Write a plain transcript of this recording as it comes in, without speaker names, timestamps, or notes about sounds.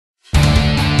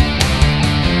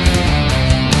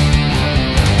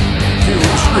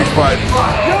fighting.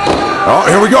 Oh,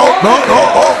 here we go. No,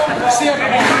 oh.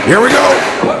 Here we go.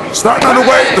 Starting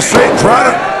underway. The Saint trying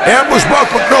to ambush Buck,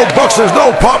 but no. Buck says no.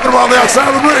 Popping him on the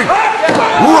outside of the ring.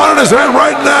 Running his head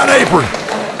right in that apron.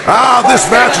 This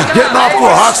match is getting off to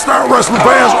a hot start, wrestling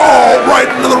fans. Oh, right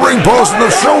into the ring post and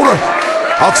the shoulder.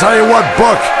 I'll tell you what,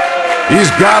 Buck, he's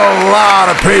got a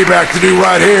lot of payback to do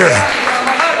right here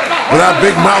with that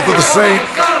big mouth of the Saint.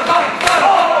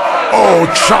 Oh,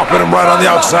 chopping him right on the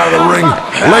outside of the ring,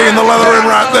 laying the leather in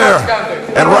right there,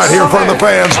 and right here in front of the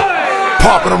fans,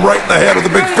 popping him right in the head with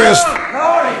a big fist.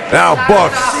 Now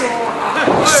Buck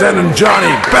sending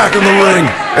Johnny back in the ring,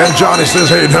 and Johnny says,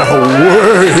 hey, now,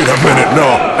 wait a minute, no.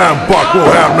 And Buck will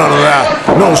have none of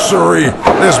that. No, sirree.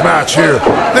 This match here,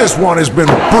 this one has been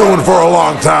brewing for a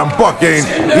long time. Buck he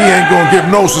ain't going to give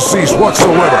no cessation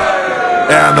whatsoever.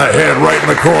 And the head right in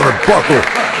the corner. Buck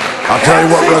I'll tell you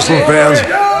what, wrestling fans,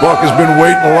 Buck has been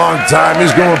waiting a long time.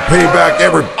 He's going to pay back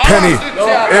every penny,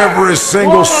 every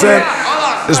single cent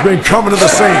has been coming to the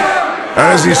Saint. And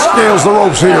as he scales the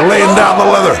ropes here, laying down the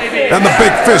leather, and the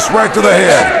big fist right to the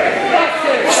head.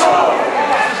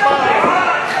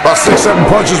 About 6-7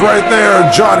 punches right there,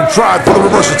 and Johnny tried for the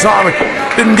reverse atomic.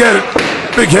 Didn't get it.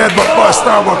 Big headbutt by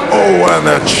StarBuck. Oh, and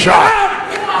that shot.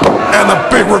 And the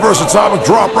big reverse atomic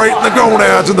drop right in the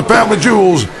gonads and the family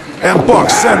jewels. And Buck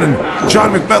sending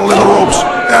Johnny McMetal in the ropes.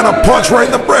 And a punch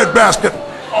right in the breadbasket.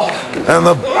 And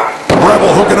the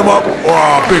Rebel hooking him up.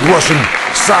 Oh, big Russian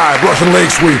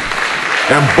leg sweep.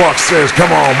 And Buck says, come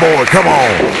on, boy, come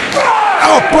on.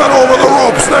 Up and over the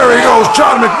ropes. There he goes.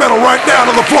 Johnny McMetal right down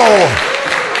to the floor.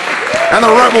 And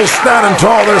the Rebels standing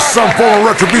tall. There's some form of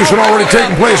retribution already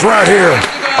taking place right here.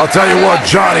 I'll tell you what,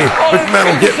 Johnny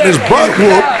McMetal getting his butt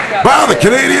whooped by the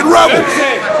Canadian Rebels.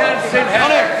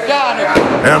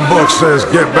 And Buck says,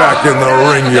 get back in the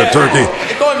ring, you turkey.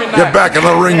 Get back in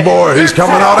the ring, boy. He's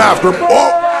coming out after him.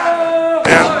 Oh!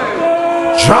 And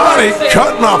Johnny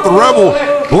cutting off the Rebel.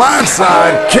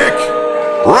 Blindside kick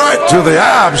right to the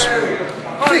abs.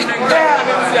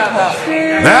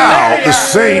 Now the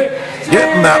Saint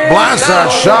getting that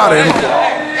blindside shot in,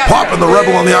 popping the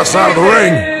Rebel on the outside of the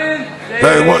ring.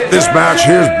 Tell you what, this match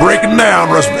here is breaking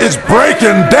down. It's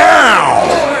breaking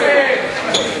down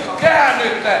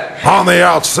on the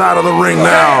outside of the ring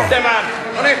now.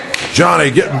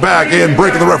 Johnny getting back in,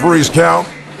 breaking the referee's count.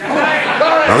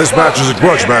 Now this match is a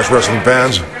grudge match, wrestling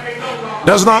fans.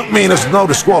 Does not mean it's no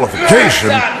disqualification,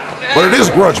 but it is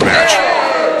a grudge match.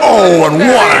 Oh, and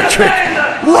what a kick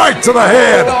right to the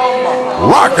head,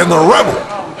 rocking the Rebel.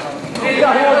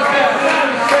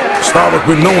 StarBuck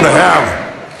been known to have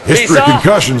history of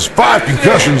concussions, 5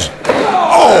 concussions.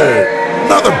 Oh,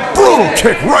 another brutal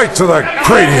kick right to the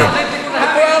cranium.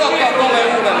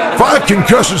 5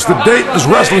 concussions to date in his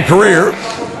wrestling career.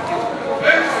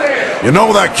 You know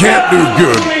that can't do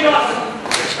good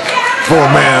for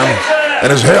a man and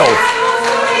his health.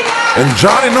 And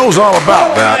Johnny knows all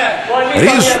about that. And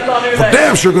he's for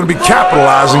damn sure going to be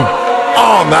capitalizing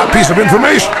on that piece of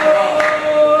information.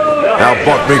 Now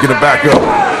Buck making it back up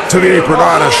to the apron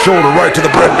on his shoulder, right to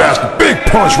the breadbasket. Big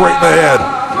punch right in the head.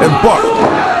 And Buck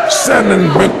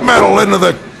sending McMetal into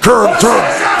the curved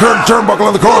turnbuckle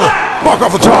in the corner. Buck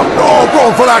off the top. Oh,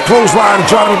 going for that clothesline.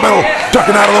 Johnny McMetal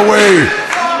ducking out of the way.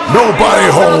 Nobody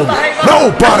home.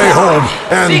 Nobody home.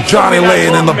 And Johnny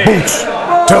laying in the boots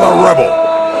to the Rebel.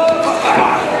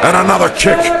 And another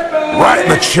kick right in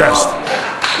the chest.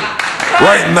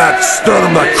 Right in that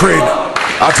sternum, that crane.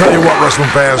 I'll tell you what,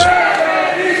 wrestling fans.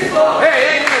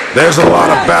 There's a lot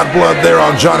of bad blood there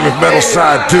on Johnny McMetal's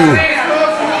side, too.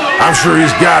 I'm sure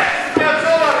he's got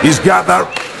that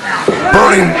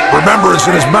burning remembrance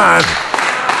in his mind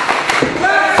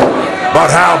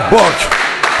about how Buck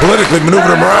politically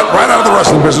maneuvered him right out of the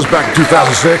wrestling business back in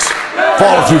 2006,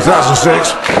 fall of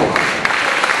 2006.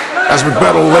 As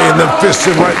McMetal laying them fists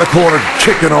in right in the corner,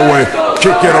 kicking away,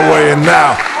 and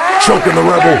now choking the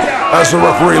Rebel as the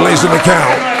referee lays in the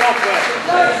count.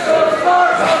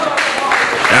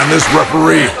 And this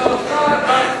referee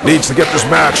needs to get this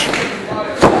match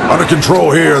under control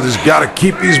here. He's got to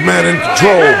keep these men in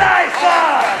control.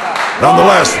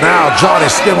 Nonetheless, now Johnny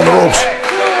skimming the ropes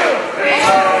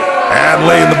and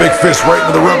laying the big fist right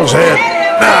into the Rebel's head.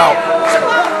 Now,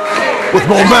 with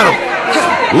momentum,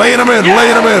 laying him in.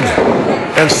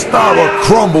 And StarBuck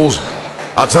crumbles.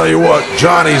 I'll tell you what,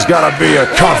 Johnny's got to be a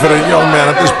confident young man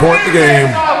at this point in the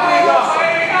game.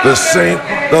 The Saint,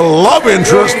 the love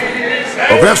interest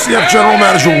of FCF General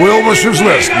Manager Will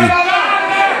Mashevsky.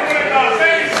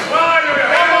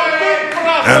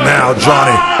 And now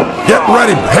Johnny getting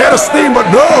ready, head of steam, but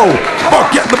no!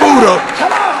 Buck getting the boot up.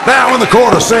 Now in the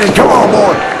corner saying, come on,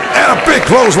 boy. And a big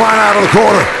clothesline out of the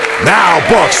corner. Now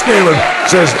Buck scaling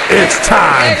says it's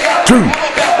time. 2,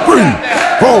 3,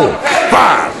 4,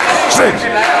 5, 6,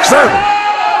 7.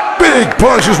 Big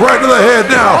punches right to the head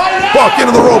now. Buck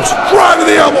into the ropes, right to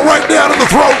the elbow, right down in the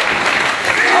throat.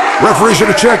 Referee should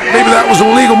have checked. Maybe that was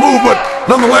an illegal move, but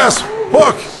nonetheless,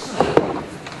 Buck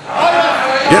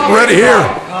getting ready here.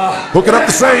 Hooking up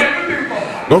the Saint.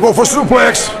 Gonna go for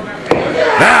suplex.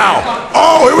 Now,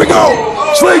 oh, here we go.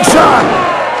 Slingshot.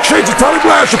 Shades of Tully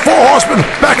Blanchard, 4 Horsemen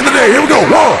back in the day. Here we go. 1,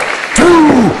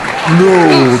 2.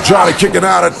 No, Johnny kicking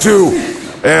out at 2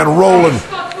 and rolling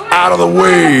out of the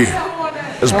way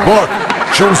as Buck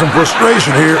showing some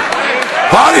frustration here.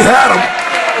 Thought he had him.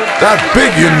 That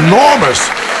big, enormous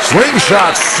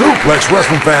slingshot suplex,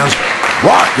 wrestling fans,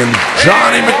 rocking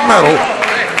Johnny McMetal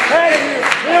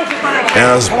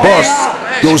as Buck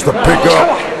goes to pick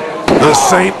up the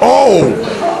Saint. Oh,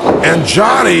 and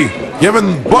Johnny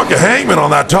giving Buck a hangman on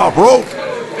that top rope,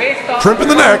 crimping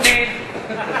the neck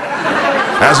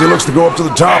as he looks to go up to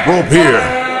the top rope here.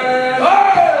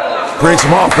 Creates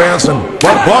some offense, and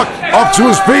Buck up to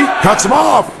his feet, cuts him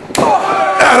off.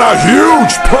 And a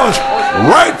huge punch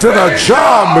right to the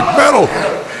jaw. McMetal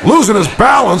losing his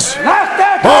balance.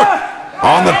 Buck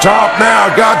on the top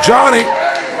now, got Johnny.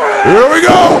 Here we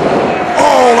go.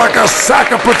 Oh, like a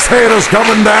sack of potatoes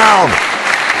coming down.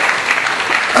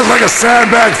 That's like a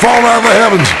sandbag falling out of the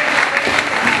heavens.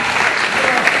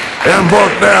 And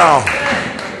Buck now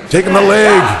taking the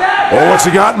leg. Oh, what's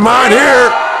he got in mind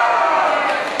here?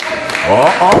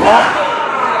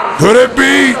 Could it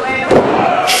be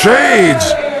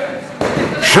Shades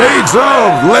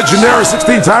of legendary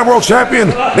 16-time world champion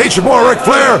Nature Boy Ric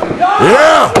Flair?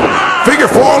 Yeah, figure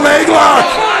 4 leg lock.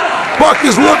 Buck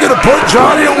is looking to put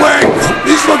Johnny away.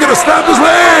 He's looking to snap his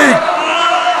leg.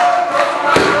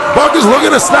 Buck is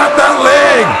looking to snap that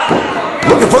leg.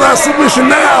 Looking for that submission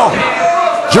now.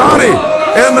 Johnny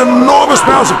in enormous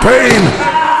amounts of pain.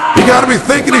 He got to be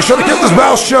thinking he should have kept his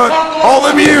mouth shut. All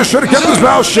them years should have kept his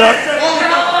mouth shut.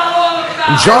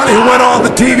 And Johnny, who went on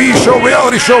the TV show,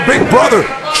 reality show Big Brother,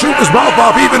 shooting his mouth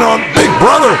off even on Big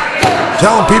Brother,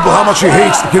 telling people how much he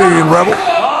hates the Canadian Rebel.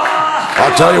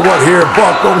 I'll tell you what here,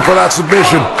 Buck going for that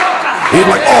submission.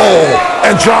 He'd like, oh,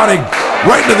 and Johnny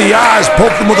right into the eyes,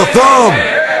 poked him with a thumb.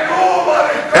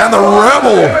 And the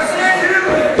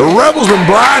Rebel's been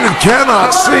blind and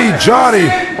cannot see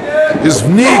Johnny. His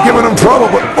knee giving him trouble,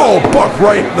 but oh, Buck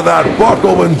right into that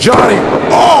buckle, and Johnny,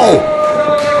 oh,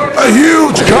 a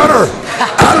huge cutter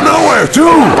out of nowhere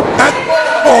too. And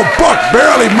oh, Buck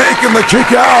barely making the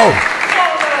kick out.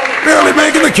 Barely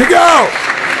making the kick out.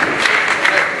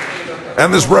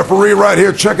 And this referee right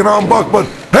here checking on Buck, but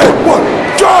hey, what,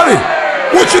 Johnny,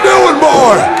 what you doing,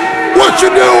 boy? What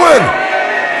you doing?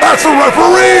 That's a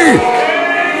referee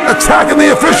attacking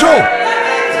the official.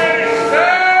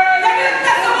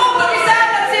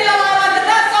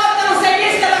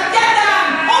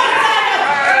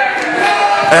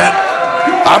 And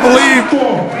I believe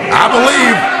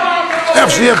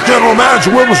FCF General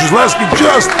Manager Wilbur Szysleski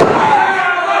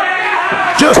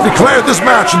just declared this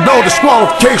match a no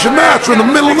disqualification match. We're in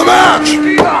the middle of the match.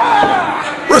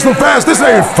 Wrestling fans, this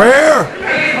ain't fair.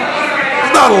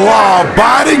 It's not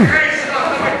law-abiding.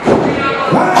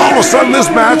 All of a sudden, this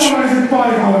match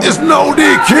is no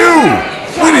DQ.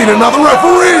 We need another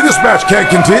referee. This match can't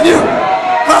continue.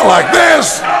 Not like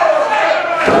this.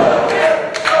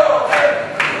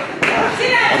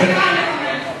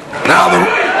 Now the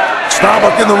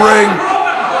StarBuck in the ring,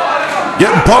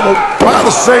 getting pummeled by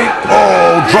the Saint.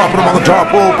 Oh, dropping him on the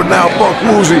top rope, and now Buck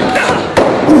woozy.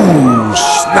 Ooh,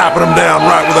 snapping him down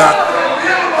right with that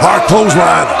hard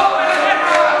clothesline.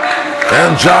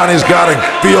 And Johnny's got to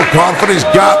feel confident.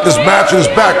 He's got this match in his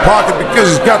back pocket because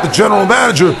he's got the general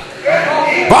manager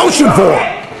vouching for him,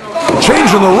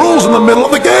 changing the rules in the middle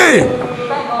of the game.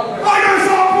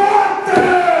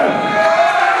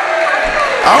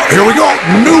 Oh, here we go.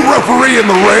 New referee in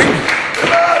the ring.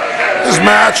 This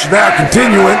match now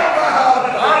continuing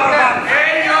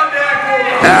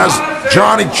as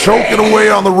Johnny choking away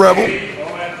on the Rebel.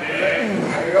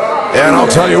 And I'll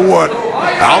tell you what,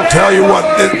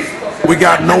 we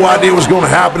got no idea what's going to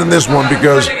happen in this one,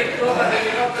 because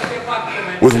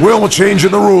with Wilma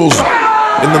changing the rules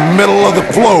in the middle of the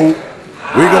flow,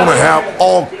 we're going to have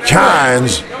all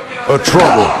kinds of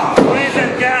trouble.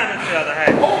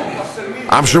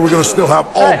 I'm sure we're going to still have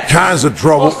all kinds of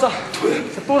trouble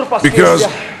because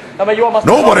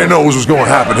nobody knows what's going to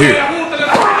happen here.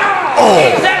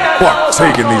 Oh, Buck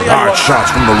taking these hard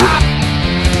shots from the